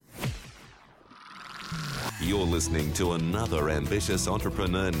You're listening to another ambitious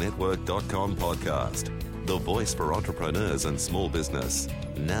entrepreneurnetwork.com podcast, the voice for entrepreneurs and small business.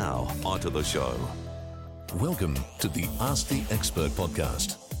 Now, onto the show. Welcome to the Ask the Expert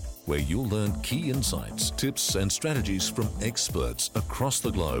podcast, where you'll learn key insights, tips, and strategies from experts across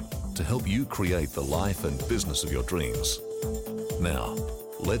the globe to help you create the life and business of your dreams. Now,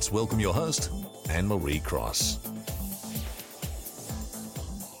 let's welcome your host, Anne-Marie Cross.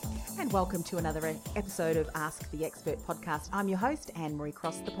 And welcome to another episode of Ask the Expert podcast. I'm your host, Anne-Marie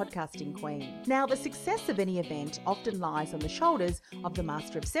Cross, the podcasting queen. Now, the success of any event often lies on the shoulders of the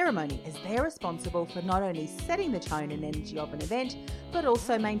master of ceremony, as they're responsible for not only setting the tone and energy of an event, but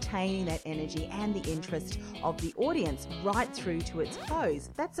also maintaining that energy and the interest of the audience right through to its close.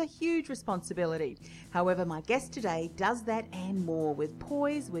 That's a huge responsibility. However, my guest today does that and more with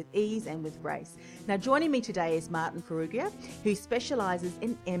poise, with ease, and with grace. Now, joining me today is Martin Farrugia, who specialises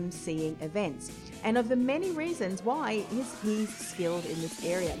in emceeing events, and of the many reasons why he's skilled in this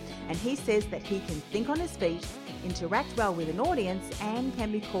area. And he says that he can think on his feet, interact well with an audience, and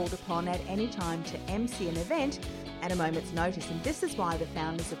can be called upon at any time to MC an event at a moment's notice. And this is why the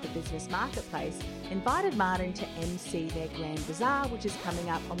founders of the Business Marketplace invited Martin to MC their Grand Bazaar, which is coming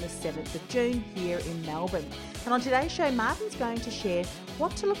up on the 7th of June here in Melbourne. And on today's show, Martin's going to share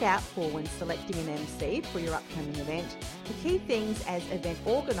what to look out for when selecting an MC for your upcoming event, the key things as event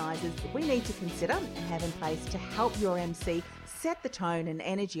organisers that we need to consider and have in place to help your MC set the tone and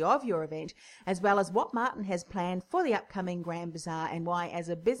energy of your event, as well as what Martin has planned for the upcoming Grand Bazaar and why, as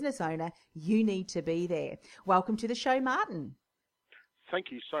a business owner, you need to be there. Welcome to the show, Martin. Thank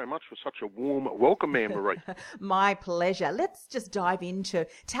you so much for such a warm welcome, Anne-Marie. My pleasure. Let's just dive into,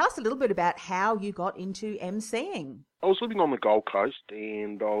 tell us a little bit about how you got into emceeing. I was living on the Gold Coast,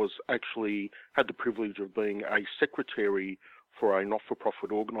 and I was actually had the privilege of being a secretary for a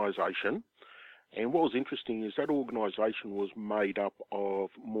not-for-profit organisation. And what was interesting is that organisation was made up of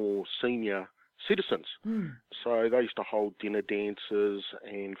more senior citizens. So they used to hold dinner dances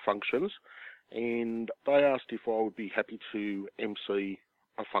and functions, and they asked if I would be happy to MC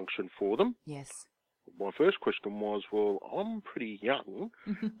a function for them. Yes. My first question was, well, I'm pretty young.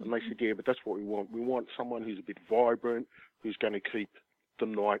 And they said, yeah, but that's what we want. We want someone who's a bit vibrant, who's going to keep the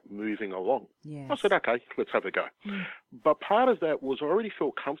night moving along. Yes. I said, okay, let's have a go. But part of that was I already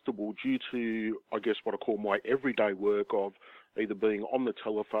felt comfortable due to, I guess, what I call my everyday work of either being on the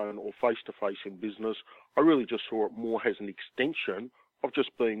telephone or face-to-face in business. I really just saw it more as an extension of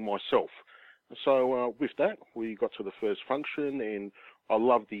just being myself. So with that, we got to the first function, and I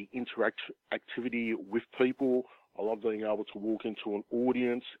love the activity with people. I love being able to walk into an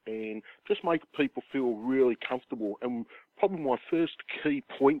audience and just make people feel really comfortable. And probably my first key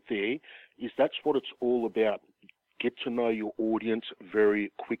point there is that's what it's all about. Get to know your audience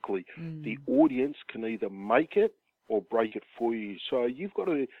very quickly. The audience can either make it or break it for you. So you've got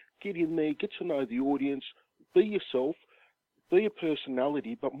to get in there, get to know the audience, be yourself, be a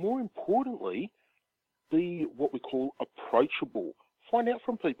personality, but more importantly, be what we call approachable. Find out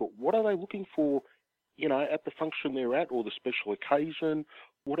from people, what are they looking for, at the function they're at or the special occasion?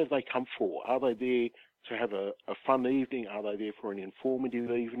 What have they come for? Are they there to have a fun evening? Are they there for an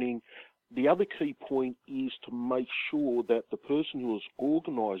informative evening? The other key point is to make sure that the person who has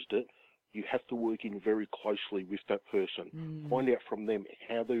organised it, you have to work in very closely with that person. Find out from them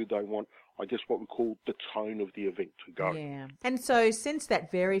how do they want, I guess, what we call the tone of the event to go. Yeah. And so since that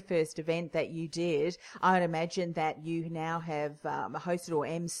very first event that you did, I would imagine that you now have hosted or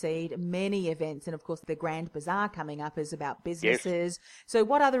emceed many events. And of course, the Grand Bazaar coming up is about businesses. Yes. So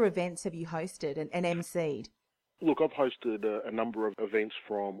what other events have you hosted and emceed? Look, I've hosted a number of events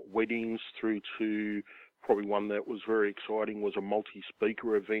from weddings through to probably one that was very exciting was a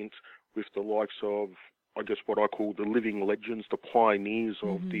multi-speaker event with the likes of, I guess, what I call the living legends, the pioneers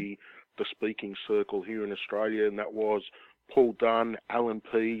of the speaking circle here in Australia, and that was Paul Dunn, Alan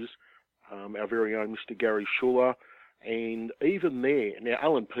Pease, our very own Mr. Gary Schuller, and even there, now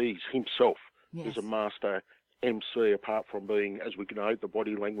Alan Pease himself is a master MC, apart from being, as we know, the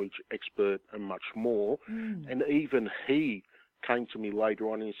body language expert and much more. And even he came to me later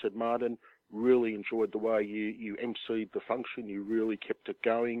on and he said, Martin, really enjoyed the way you MC'd the function. You really kept it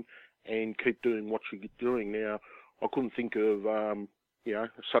going and keep doing what you're doing. Now, I couldn't think of,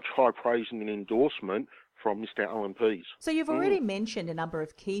 such high praise and endorsement from Mr. Alan Pease. So you've already mentioned a number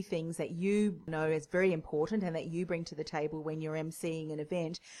of key things that you know is very important and that you bring to the table when you're emceeing an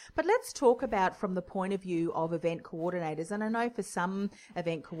event. But let's talk about from the point of view of event coordinators. And I know for some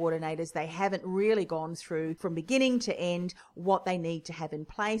event coordinators, they haven't really gone through from beginning to end what they need to have in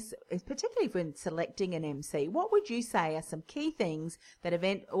place, particularly when selecting an MC. What would you say are some key things that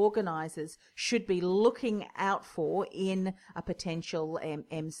event organisers should be looking out for in a potential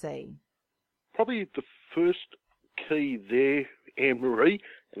MC? Probably the first key there, Anne-Marie,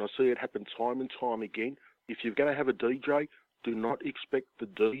 and I see it happen time and time again, if you're going to have a DJ, do not expect the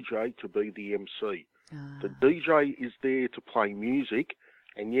DJ to be the MC. The DJ is there to play music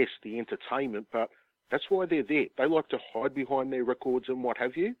and, yes, the entertainment, but that's why they're there. They like to hide behind their records and what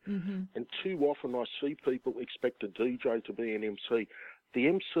have you, and too often I see people expect a DJ to be an MC. The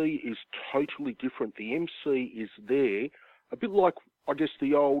MC is totally different. The MC is there, a bit like, I guess,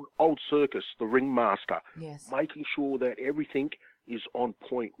 the old circus, the ringmaster, making sure that everything is on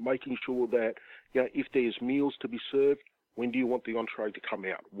point, making sure that, you know, if there's meals to be served, when do you want the entree to come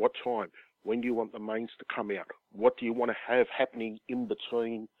out? What time? When do you want the mains to come out? What do you want to have happening in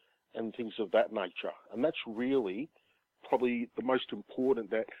between and things of that nature? And that's really probably the most important,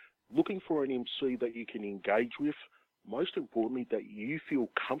 that looking for an MC that you can engage with, most importantly, that you feel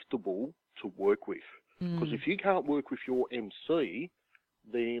comfortable to work with. Because if you can't work with your MC,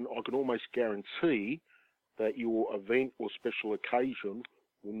 then I can almost guarantee that your event or special occasion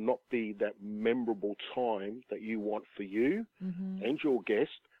will not be that memorable time that you want for you and your guest.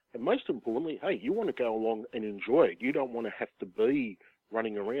 And most importantly, hey, you want to go along and enjoy it. You don't want to have to be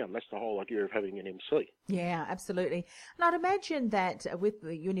running around. That's the whole idea of having an MC. Yeah, absolutely. And I'd imagine that when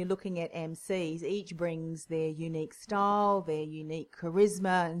you're looking at MCs, each brings their unique style, their unique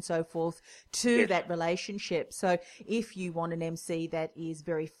charisma and so forth to that relationship. So if you want an MC that is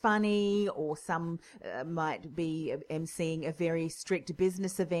very funny, or some might be MCing a very strict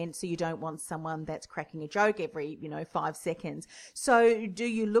business event, so you don't want someone that's cracking a joke every, 5 seconds. So do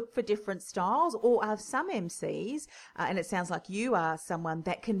you look for different styles, or are some MCs, and it sounds like you are someone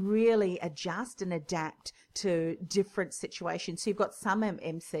that can really adjust and adapt to different situations? So you've got some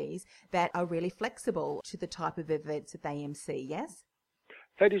MCs that are really flexible to the type of events that they MC, yes?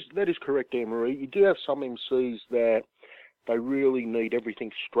 That is correct, Anne-Marie. You do have some MCs that they really need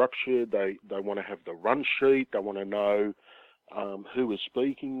everything structured. They want to have the run sheet. They want to know who is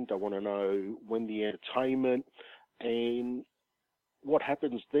speaking. They want to know when the entertainment. And what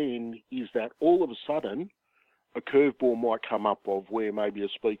happens then is that all of a sudden, a curveball might come up of where maybe a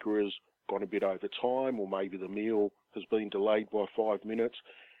speaker has gone a bit over time, or maybe the meal has been delayed by 5 minutes.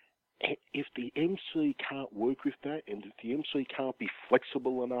 If the MC can't work with that, and if the MC can't be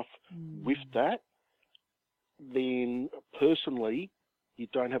flexible enough with that, then personally, you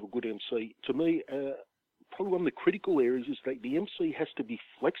don't have a good MC. To me, probably one of the critical areas is that the MC has to be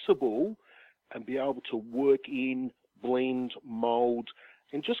flexible and be able to work in, blend, mould,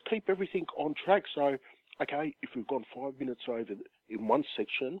 and just keep everything on track. So, okay, if we've gone 5 minutes over in one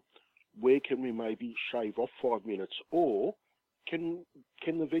section, where can we maybe shave off 5 minutes? Or can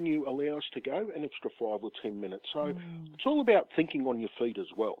the venue allow us to go an extra 5 or 10 minutes? So it's all about thinking on your feet as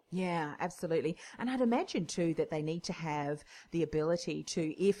well. Yeah, absolutely. And I'd imagine too that they need to have the ability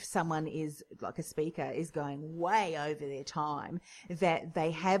to, if someone is, like a speaker, is going way over their time, that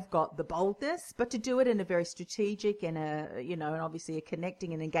they have got the boldness, but to do it in a very strategic and and obviously a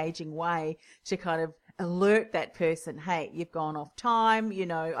connecting and engaging way to kind of alert that person, hey, you've gone off time,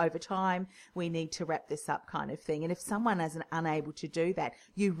 over time, we need to wrap this up, kind of thing. And if someone is unable to do that,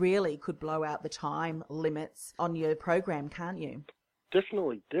 you really could blow out the time limits on your program, can't you?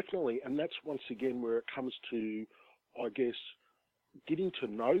 Definitely. And that's once again where it comes to, I guess, getting to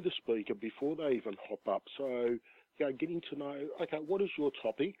know the speaker before they even hop up. So, getting to know, okay, what is your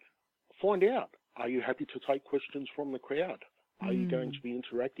topic? Find out. Are you happy to take questions from the crowd? Are you going to be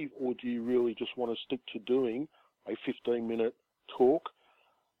interactive, or do you really just want to stick to doing a 15-minute talk?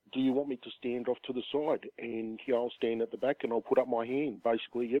 Do you want me to stand off to the side and I'll stand at the back and I'll put up my hand?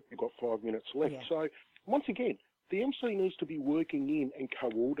 Basically, yep, you've got 5 minutes left. Yeah. So once again, the MC needs to be working in and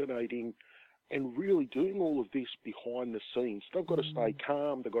coordinating and really doing all of this behind the scenes. They've got to stay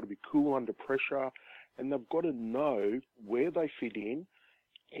calm, they've got to be cool under pressure, and they've got to know where they fit in,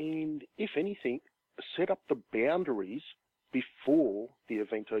 and if anything, set up the boundaries before the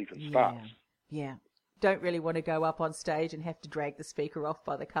event even starts. Yeah. Don't really want to go up on stage and have to drag the speaker off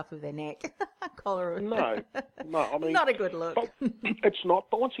by the cuff of their neck. No, I mean, not a good look. It's not.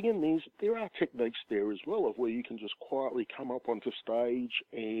 But once again, there are techniques there as well of where you can just quietly come up onto stage,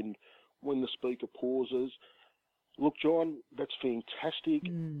 and when the speaker pauses, look, John, that's fantastic.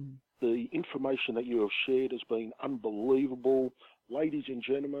 The information that you have shared has been unbelievable. Ladies and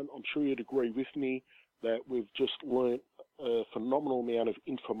gentlemen, I'm sure you'd agree with me that we've just learnt a phenomenal amount of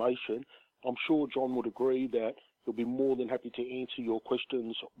information. I'm sure John would agree that he'll be more than happy to answer your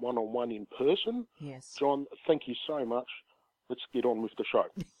questions one-on-one in person. Yes. John, thank you so much. Let's get on with the show.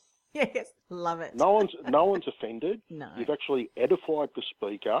 Yes, love it. No one's offended. No. You've actually edified the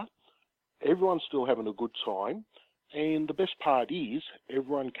speaker. Everyone's still having a good time. And the best part is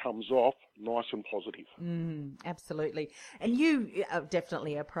everyone comes off nice and positive. Absolutely. And you are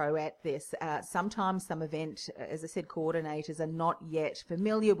definitely a pro at this. Sometimes some event, as I said, coordinators are not yet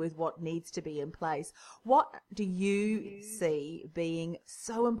familiar with what needs to be in place. What do you see being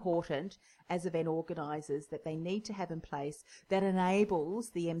so important as event organisers that they need to have in place that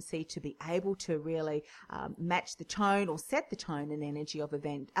enables the MC to be able to really match the tone or set the tone and energy of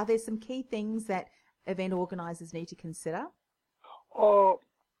event? Are there some key things that event organisers need to consider?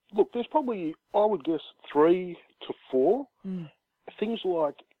 Look, there's probably, I would guess, 3 to 4 things.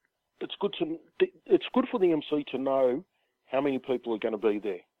 Like it's good for the MC to know how many people are going to be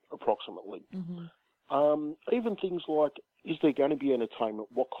there approximately. Even things like, is there going to be entertainment?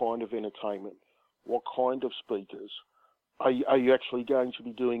 What kind of entertainment? What kind of speakers? Are you actually going to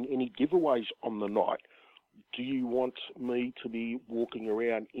be doing any giveaways on the night? Do you want me to be walking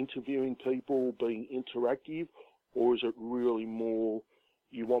around interviewing people, being interactive, or is it really more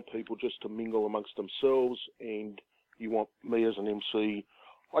you want people just to mingle amongst themselves and you want me as an MC,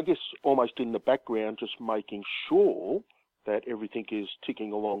 I guess, almost in the background, just making sure that everything is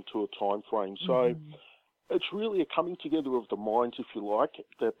ticking along to a time frame? So it's really a coming together of the minds, if you like,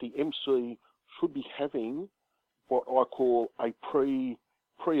 that the MC should be having what I call a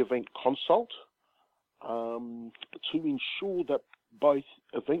pre-event consult, to ensure that both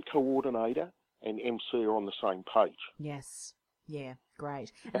event coordinator and MC are on the same page. Yes. Yeah,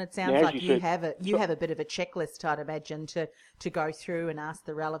 great. And it sounds like you have a bit of a checklist, I'd imagine, to go through and ask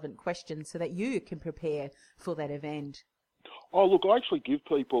the relevant questions so that you can prepare for that event. Oh, look, I actually give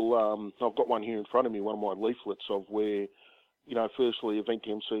people, I've got one here in front of me, one of my leaflets of where, firstly, event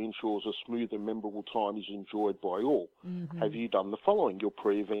MC ensures a smooth and memorable time is enjoyed by all. Have you done the following? Your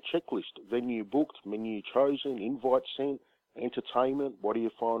pre-event checklist: venue booked, menu chosen, invite sent, entertainment, what are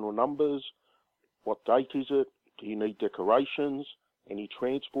your final numbers, what date is it, do you need decorations, any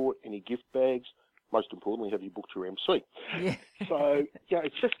transport, any gift bags, most importantly, have you booked your MC? Yeah. So,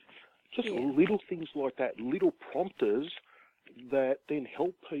 it's just little things like that, little prompters that then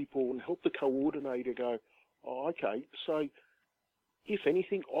help people and help the coordinator go, oh, okay, so if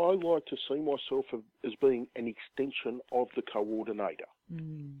anything, I like to see myself as being an extension of the coordinator.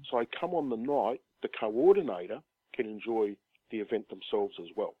 So I come on the night, the coordinator can enjoy the event themselves as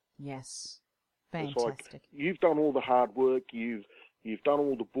well. Yes. Fantastic. It's like, you've done all the hard work, you've done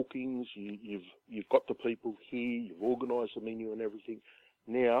all the bookings, you've got the people here, you've organised the menu and everything.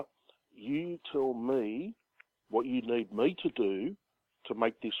 Now, you tell me what you need me to do to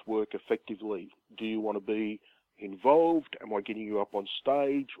make this work effectively. Do you want to be involved? Am I getting you up on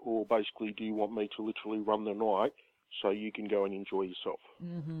stage? Or basically, do you want me to literally run the night so you can go and enjoy yourself?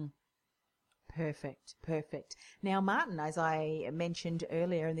 Perfect. Now, Martin, as I mentioned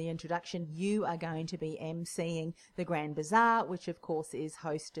earlier in the introduction, you are going to be emceeing the Grand Bazaar, which of course is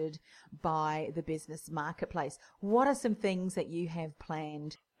hosted by the Business Marketplace. What are some things that you have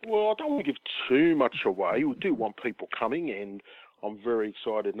planned? Well, I don't want to give too much away. We do want people coming, and I'm very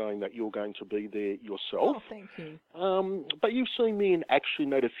excited knowing that you're going to be there yourself. Oh, thank you. But you've seen me in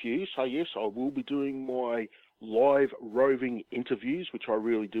action at a few, so yes, I will be doing my live roving interviews, which I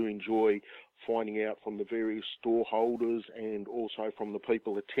really do enjoy finding out from the various store holders and also from the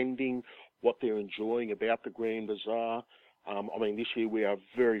people attending what they're enjoying about the Grand Bazaar. This year we are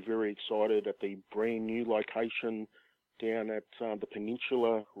very, very excited at the brand new location down at the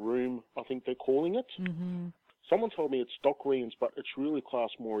Peninsula Room, I think they're calling it. Someone told me it's Docklands, but it's really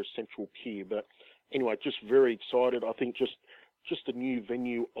classed more as Central Pier. But anyway, just very excited. I think just the new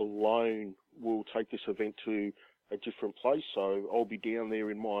venue alone will take this event to a different place. So I'll be down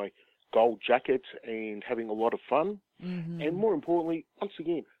there in my gold jacket and having a lot of fun. And more importantly, once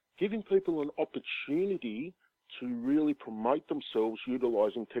again, giving people an opportunity to really promote themselves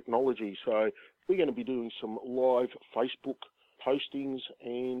utilising technology. So we're going to be doing some live Facebook postings,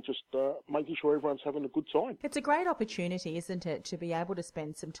 and just making sure everyone's having a good time. It's a great opportunity, isn't it, to be able to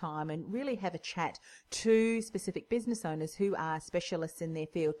spend some time and really have a chat to specific business owners who are specialists in their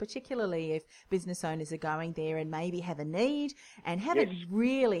field, particularly if business owners are going there and maybe have a need and haven't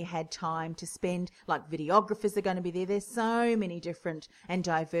really had time to spend, like videographers are going to be there. There's so many different and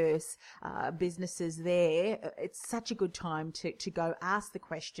diverse businesses there. It's such a good time to go ask the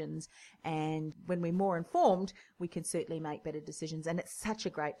questions, and when we're more informed, we can certainly make better decisions. And it's such a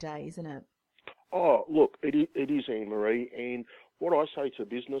great day, isn't it? Oh, look, it is, Anne-Marie, and what I say to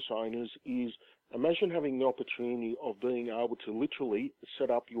business owners is imagine having the opportunity of being able to literally set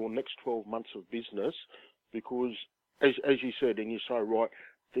up your next 12 months of business, because, as you said, and you're so right,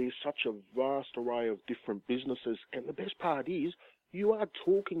 there's such a vast array of different businesses, and the best part is you are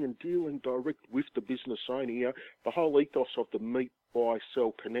talking and dealing direct with the business owner. You know, the whole ethos of the Meet, Buy,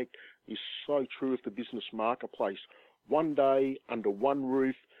 Sell, Connect is so true of the business marketplace. One day, under one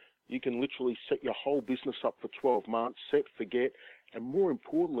roof, you can literally set your whole business up for 12 months, set, forget, and more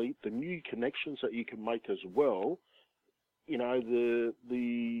importantly, the new connections that you can make as well. You know, the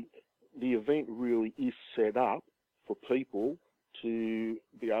event really is set up for people to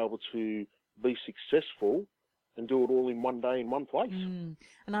be able to be successful and do it all in one day in one place. And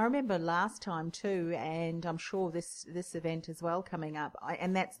I remember last time too, and I'm sure this event as well coming up,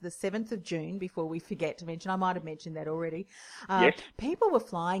 and that's the 7th of June, before we forget to mention, I might have mentioned that already. Yes. People were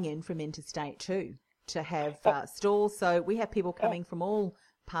flying in from interstate too to have stalls, so we have people coming from all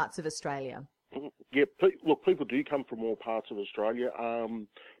parts of Australia. Yeah, look, people do come from all parts of Australia.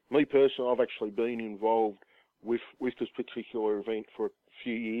 Me personally, I've actually been involved with this particular event for a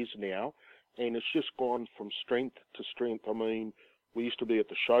few years now, and it's just gone from strength to strength. I mean, we used to be at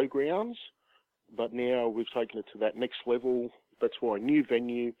the showgrounds, but now we've taken it to that next level. That's why new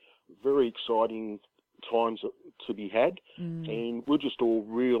venue, very exciting times to be had, and we're just all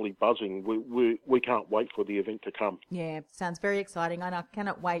really buzzing. We can't wait for the event to come. Yeah, sounds very exciting, and I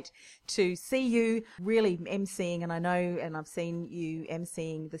cannot wait to see you really emceeing, and I know, and I've seen you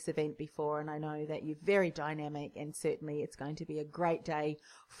emceeing this event before, and I know that you're very dynamic, and certainly it's going to be a great day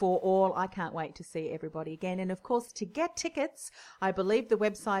for all. I can't wait to see everybody again. And of course, to get tickets, I believe the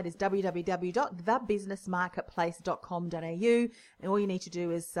website is www.thebusinessmarketplace.com.au, and all you need to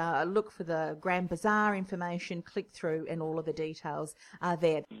do is look for the Grand Bazaar information, click through, and all of the details are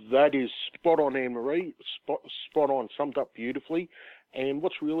there. That is spot on, Anne-Marie, spot on, summed up beautifully. And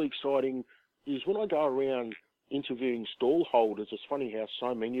what's really exciting is when I go around interviewing stall holders, it's funny how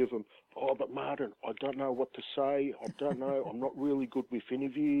so many of them, oh, but Martin, I don't know what to say, I don't know, I'm not really good with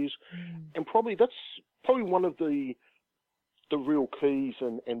interviews. And that's probably one of the real keys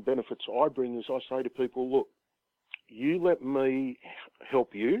and benefits I bring is I say to people, look, you let me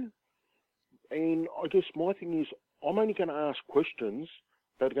help you. And I guess my thing is I'm only going to ask questions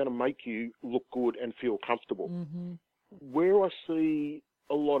that are going to make you look good and feel comfortable. Where I see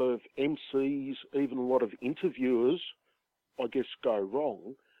a lot of MCs, even a lot of interviewers, I guess, go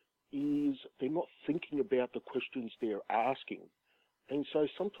wrong, is they're not thinking about the questions they're asking. And so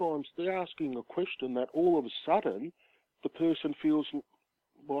sometimes they're asking a question that all of a sudden the person feels,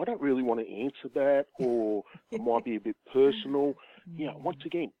 well, I don't really want to answer that, or it might be a bit personal. You know, once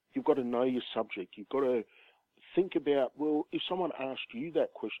again, you've got to know your subject. You've got to think about, well, if someone asked you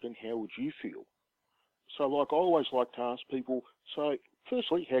that question, how would you feel? So, like, I always like to ask people, so,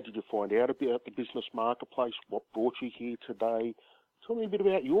 firstly, how did you find out about the business marketplace? What brought you here today? Tell me a bit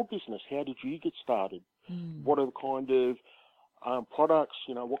about your business. How did you get started? What are the kind of products,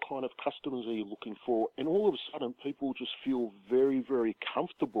 you know, what kind of customers are you looking for? And all of a sudden, people just feel very, very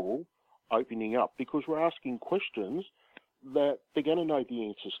comfortable opening up because we're asking questions that they're going to know the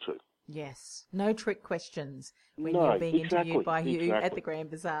answers to. Yes, no trick questions when you're being interviewed by you at the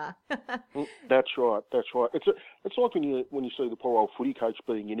Grand Bazaar. That's right. It's like when you see the poor old footy coach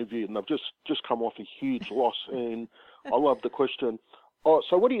being interviewed and they've just come off a huge loss, and I love the question, oh,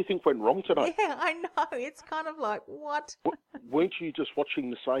 so what do you think went wrong today? Yeah, I know. It's kind of like, what? Weren't you just watching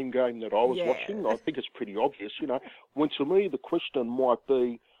the same game that I was watching? I think it's pretty obvious, you know. When to me the question might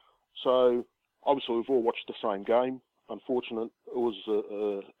be, so obviously we've all watched the same game. Unfortunate, it was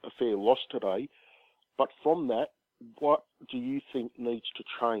a fair loss today. But from that, what do you think needs to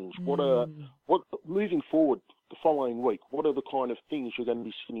change? What moving forward the following week? What are the kind of things you're going to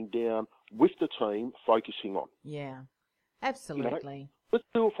be sitting down with the team focusing on? Yeah, absolutely. You know, let's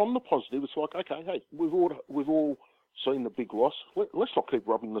do it from the positive. It's like, okay, hey, we've all seen the big loss. Let's not keep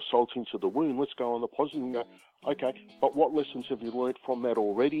rubbing the salt into the wound. Let's go on the positive and go, okay, but what lessons have you learnt from that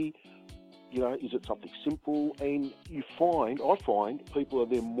already? You know, is it something simple? And I find people are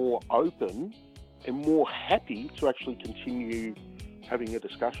then more open and more happy to actually continue having a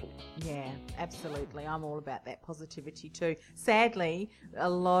discussion. Yeah, absolutely. I'm all about that positivity too. Sadly, a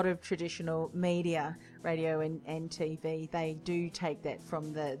lot of traditional media, radio and TV, they do take that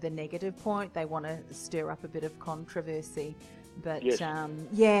from the negative point. They want to stir up a bit of controversy. But Yes.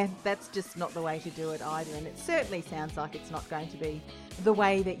 yeah, that's just not the way to do it either. And it certainly sounds like it's not going to be the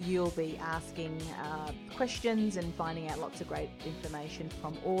way that you'll be asking questions and finding out lots of great information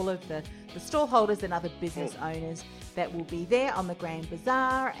from all of the stallholders and other business owners that will be there on the Grand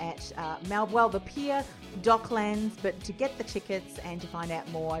Bazaar at the Pier, Docklands. But to get the tickets and to find out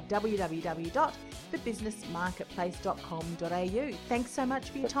more, www.thebusinessmarketplace.com.au. Thanks so much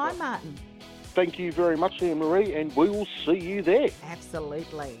for your time, Martin. Thank you very much, Anne-Marie, and we will see you there.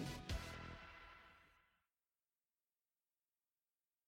 Absolutely.